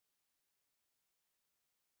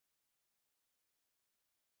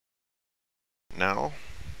now.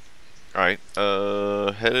 Alright,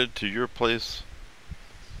 headed to your place,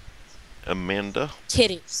 Amanda.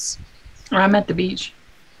 Kitties. I'm at the beach.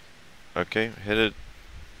 Okay, headed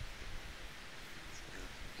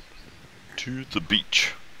to the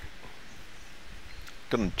beach.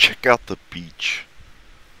 Gonna check out the beach.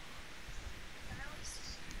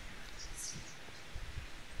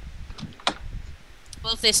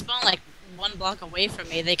 Well, if they spawn like 1 block away from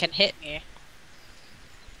me, they can hit me.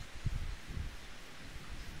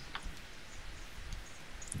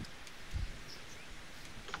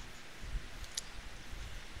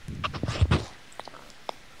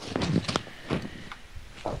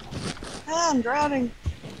 Ah, I'm drowning.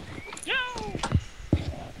 No!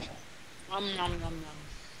 Nom nom nom nom.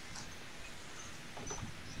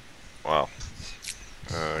 Wow.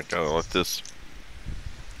 Gotta let this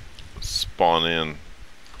spawn in.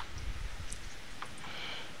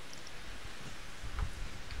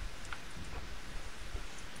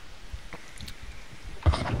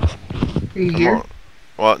 Are you Come here? on.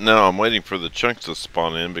 Well, no, I'm waiting for the chunks to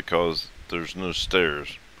spawn in because there's no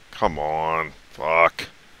stairs. Come on. Fuck.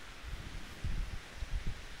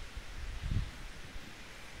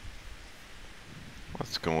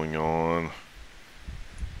 What's going on?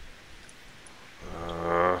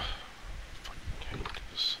 Fucking hate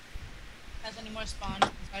this. Has any more spawned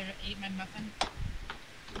since I ate my muffin?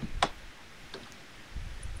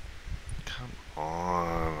 Come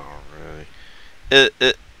on already.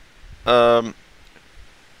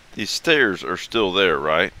 These stairs are still there,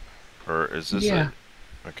 right? Or is this Yeah.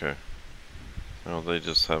 Okay. Well, they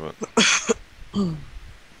just haven't.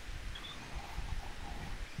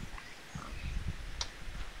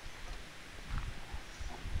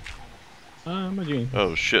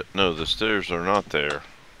 Oh shit, no, the stairs are not there.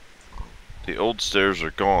 The old stairs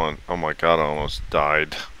are gone. Oh my god, I almost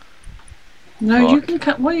died. No, you Fuck. can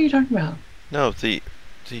cut. What are you talking about? No, you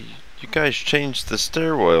guys changed the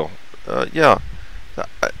stairwell. Yeah.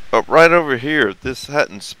 Right over here, this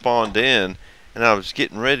hadn't spawned in, and I was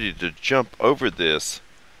getting ready to jump over this.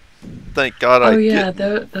 Thank God I Oh yeah,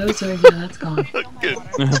 didn't. those are. Yeah, that's gone.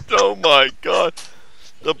 Oh my god.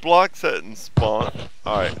 The blocks hadn't spawned.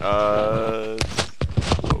 Alright,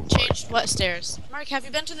 Changed what stairs? Mark, have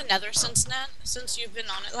you been to the Nether since then? Since you've been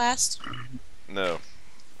on it last? no.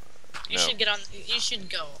 You should get on. You should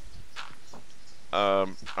go.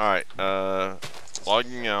 Alright,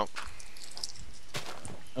 logging out.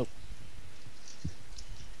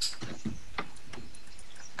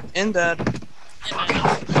 And dead.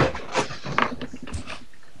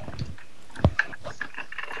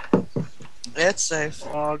 It's safe.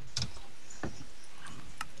 Log.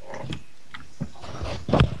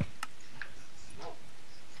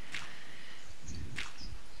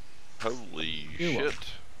 Holy You're shit. welcome.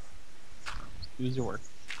 Use your work.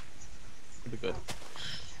 It'll be good.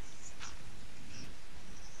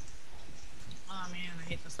 Oh man, I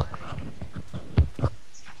hate this lag.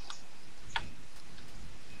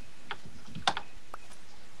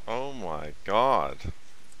 Oh my god.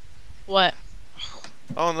 What?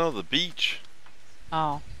 Oh no, the beach.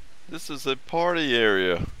 Oh. This is a party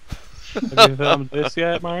area. Have you filmed this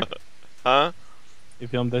yet, Mark? Huh? You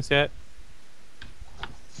filmed this yet?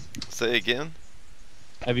 Say again?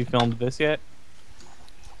 Have you filmed this yet?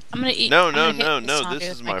 I'm gonna eat. No, I'm no, gonna hit no, this no. zombie This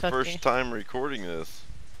with is my cookie. first time recording this.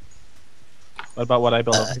 What about what I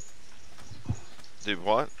built over here? Dude,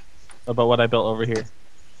 what? What about what I built over here?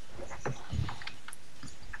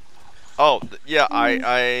 Oh, yeah,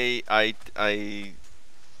 I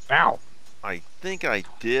Ow! think I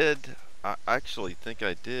did. I actually think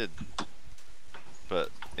I did. But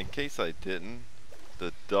in case I didn't,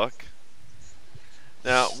 the duck.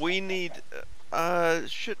 Now we need.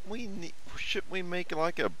 Should we make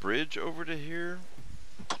like a bridge over to here?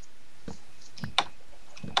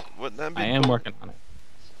 Wouldn't that be I am cool? working on it.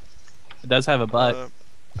 It does have a butt.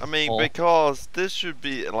 I mean, hole. because this should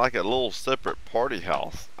be like a little separate party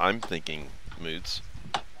house. I'm thinking, Moots.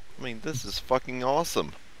 I mean, this is fucking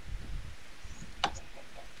awesome.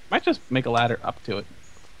 Might just make a ladder up to it.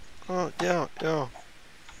 Oh yeah, yeah.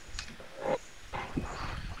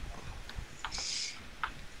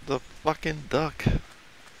 The fucking duck.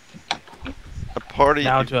 A party.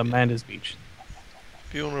 Now to Amanda's beach.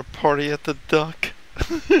 If you want to party at the duck.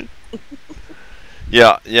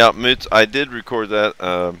 Yeah, Moots, I did record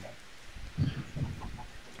that,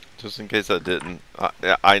 just in case I didn't.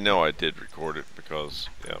 I know I did record it because,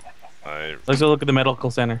 yeah, Let's go look at the medical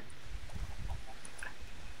center.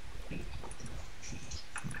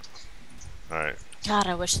 alright. God,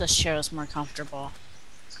 I wish this chair was more comfortable.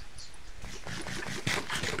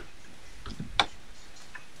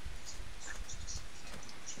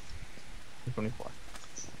 224.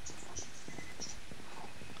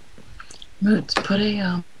 Moots, put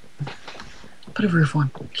a roof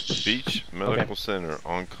on. Beach Medical Center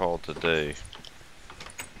on call today.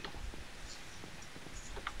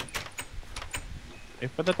 Wait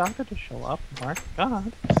for the doctor to show up, Mark.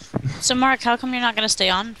 God. So, Mark, how come you're not going to stay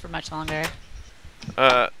on for much longer?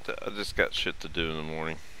 I just got shit to do in the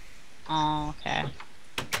morning. Oh, okay.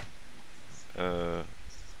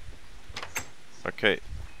 Okay.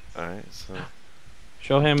 Alright, so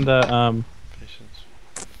Show him the patients.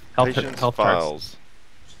 health charts. Files.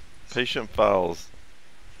 Patient files.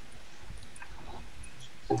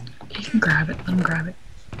 You can grab it. Let him grab it.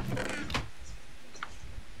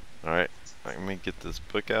 Alright, let me get this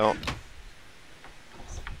book out.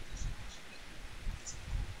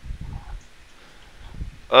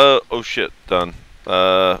 Oh shit, done.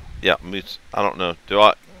 Yeah, Moots, I don't know. Do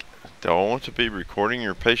I want to be recording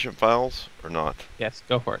your patient files or not? Yes,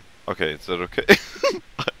 go for it. Okay, is that okay?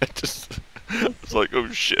 I just, it's like, oh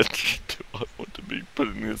shit, do I want to be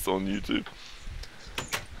putting this on YouTube?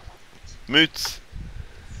 Moots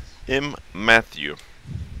M. Matthew.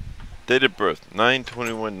 Date of birth,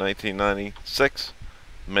 9/21/1990. Sex,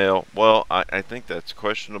 male. Well, I think that's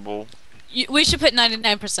questionable. We should put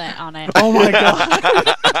 99% on it. Oh my god.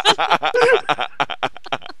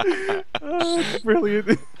 Oh, that's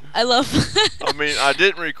brilliant. I love. I mean, I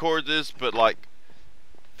didn't record this, but like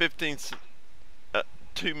 2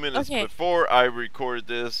 minutes Okay. before I recorded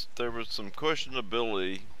this, there was some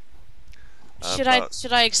questionability. Should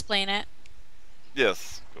I explain it?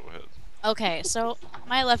 Yes, go ahead. Okay, so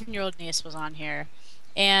my 11-year-old niece was on here,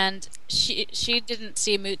 and she didn't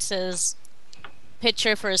see Moots's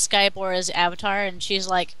picture for his Skype or his avatar, and she's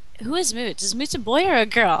like, "Who is Moots? Is Moots a boy or a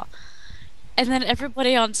girl?" And then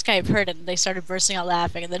everybody on Skype heard it, and they started bursting out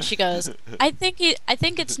laughing. And then she goes, I think it's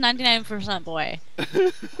 99% boy.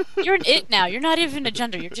 You're an it now. You're not even a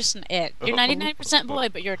gender. You're just an it. You're 99% boy,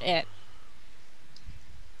 but you're an it."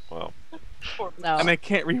 Well, No. And I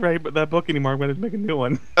can't rewrite that book anymore. I'm going to make a new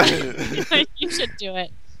one. You should do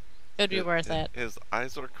it. It would be worth it. His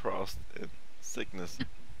eyes are crossed in sickness.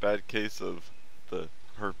 Bad case of the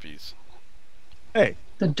herpes. Hey.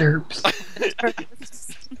 The derps.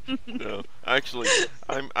 No, actually,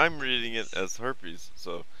 I'm reading it as herpes.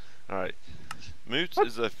 So, all right, Moots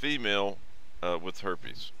is a female with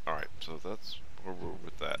herpes. All right, so that's where we're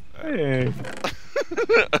with that. Hey.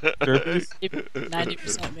 Derpies?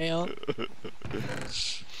 90% male.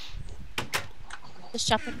 The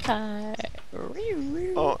shopping cart.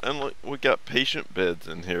 Oh, and look, we got patient beds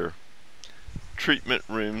in here. Treatment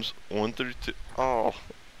rooms 1 through 2. Oh,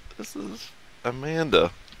 this is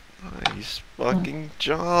Amanda. Nice fucking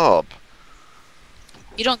job.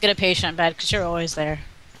 You don't get a patient bed because you're always there.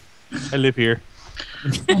 I live here.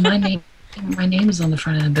 Well, my name is on the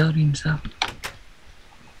front of the building, so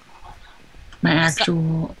my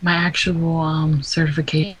actual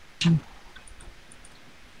certification.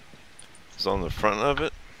 It's on the front of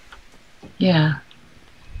it. Yeah.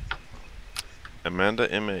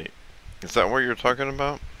 Amanda M.A. Is that what you're talking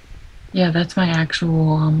about? Yeah, that's my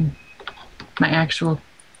actual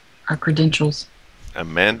credentials.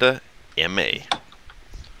 Amanda M.A.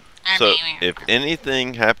 So, if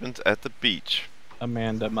anything happens at the beach,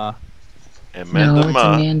 Amanda Ma. Amanda No, it's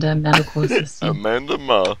Ma, Amanda, medical assistant. Amanda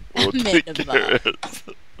Ma will take Amanda Ma. care of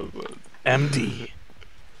it. MD.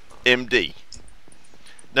 MD.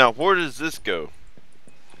 Now, where does this go?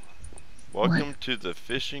 Welcome to the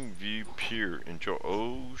Fishing View Pier. Enjoy.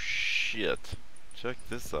 Oh shit! Check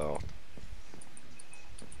this out.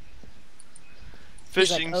 He's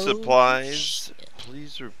like, Fishing "Oh, supplies. shit."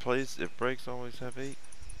 Please replace if brakes always have 8.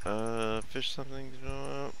 Fish something.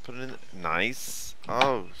 Put it in. Nice.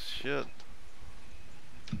 Oh shit.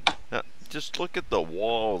 Now, just look at the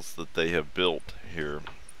walls that they have built here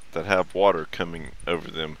that have water coming over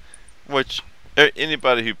them, which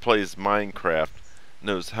anybody who plays Minecraft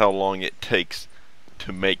knows how long it takes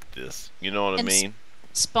to make this. You know what I And mean?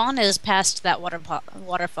 Spawn is past that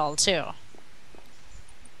waterfall too.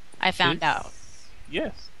 I found out.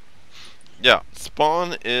 Yes. Yeah,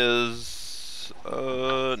 Spawn is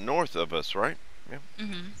north of us, right? Yeah.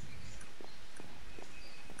 Mm-hmm.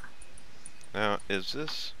 Now, is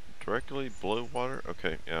this directly below water?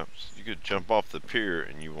 Okay, yeah. So you could jump off the pier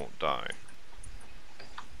and you won't die.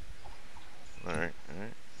 Alright,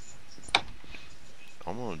 alright.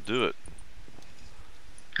 I'm gonna do it.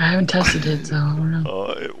 I haven't tested it, so I don't know.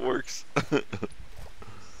 Oh, it works.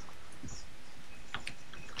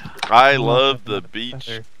 I love the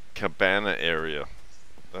beach cabana area.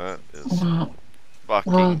 That is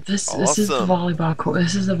fucking Well, this is the awesome. volleyball court.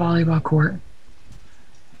 This is the volleyball court.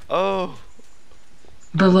 Oh,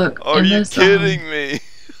 But look, Are in you this, kidding me?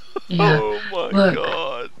 yeah. Oh my Look.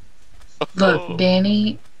 god. Look, Oh.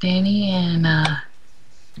 Danny, and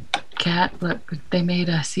Kat. Look, they made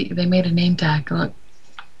a name tag. Look,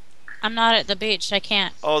 I'm not at the beach. I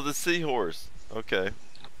can't. Oh, the seahorse. Okay.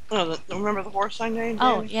 Oh, remember the horse I named?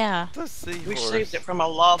 Oh, Danny? yeah. The seahorse. We saved it from a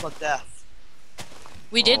lava death.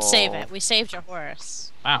 We did save Aw. it. We saved your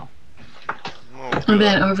horse. Wow. Oh, and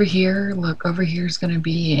then God. over here, look, over here is gonna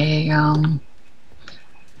be a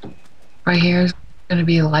right here is gonna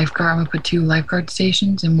be a lifeguard. I'm gonna put 2 lifeguard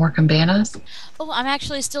stations and more cabanas. Oh, I'm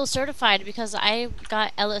actually still certified because I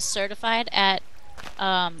got Ellis certified at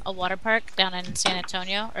a water park down in San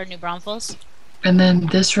Antonio or New Braunfels. And then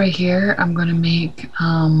this right here, I'm gonna make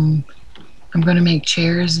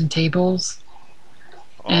chairs and tables.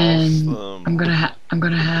 And Awesome. I'm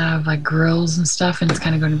gonna have like grills and stuff, and it's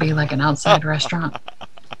kind of going to be like an outside restaurant.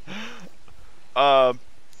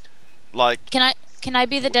 Like, Can I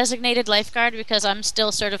be the designated lifeguard because I'm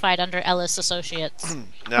still certified under Ellis Associates?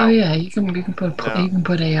 now, Oh yeah, you can put No. you can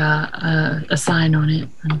put a sign on it.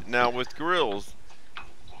 now with grills,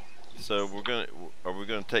 so are we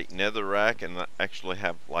gonna take netherrack and actually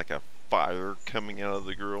have like a fire coming out of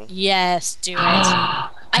the grill? Yes, do it. I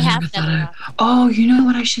have never thought never- Oh, you know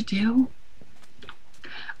what I should do?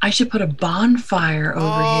 I should put a bonfire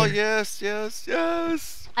over Oh here. yes.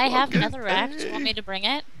 I have Okay. netherrack. Do you want me to bring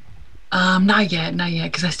it? Not yet,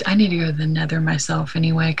 because I need to go to the Nether myself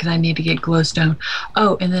anyway, because I need to get glowstone.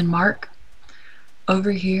 Oh, and then Mark,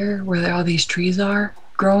 over here where all these trees are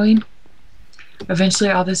growing, eventually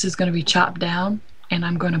all this is going to be chopped down, and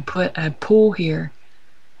I'm going to put a pool here.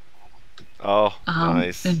 Oh,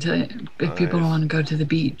 nice. If people Nice. want to go to the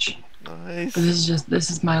beach. Nice. But this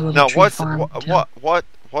is my little Now tree what's farm.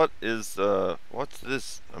 what's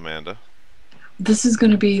this, Amanda? This is going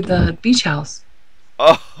to be the beach house.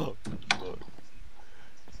 Oh, look.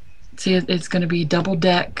 See, it's going to be double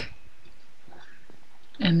deck,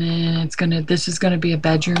 and then this is going to be a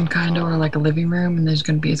bedroom kind of, or like a living room, and it's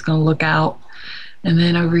going to look out, and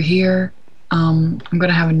then over here, I'm going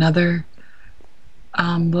to have another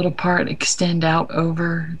little part extend out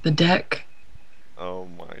over the deck, Oh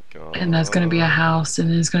my god. and that's going to be a house,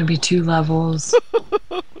 and it's going to be 2 levels.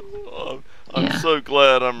 I'm Yeah. so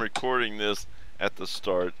glad I'm recording this at the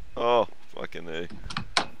start. Oh, fucking A.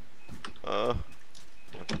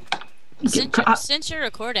 Since you're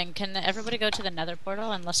recording, can everybody go to the Nether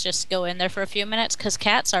portal and let's just go in there for a few minutes? Because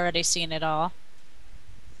Kat's already seen it all.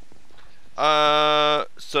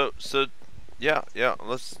 So yeah,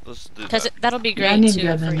 let's do Because that. that'll be great Yeah, I need too to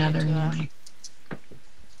go to the for you Nether to, anyway.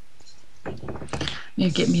 Need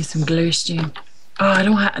to get me some glowstone. Oh, I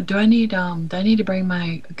don't have. Do I need to bring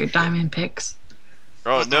my diamond picks?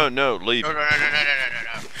 Oh no, leave it. No.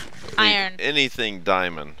 Leave Iron. anything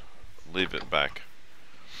diamond. Leave it back.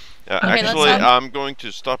 Okay, let's Actually, not- I'm going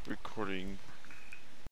to stop recording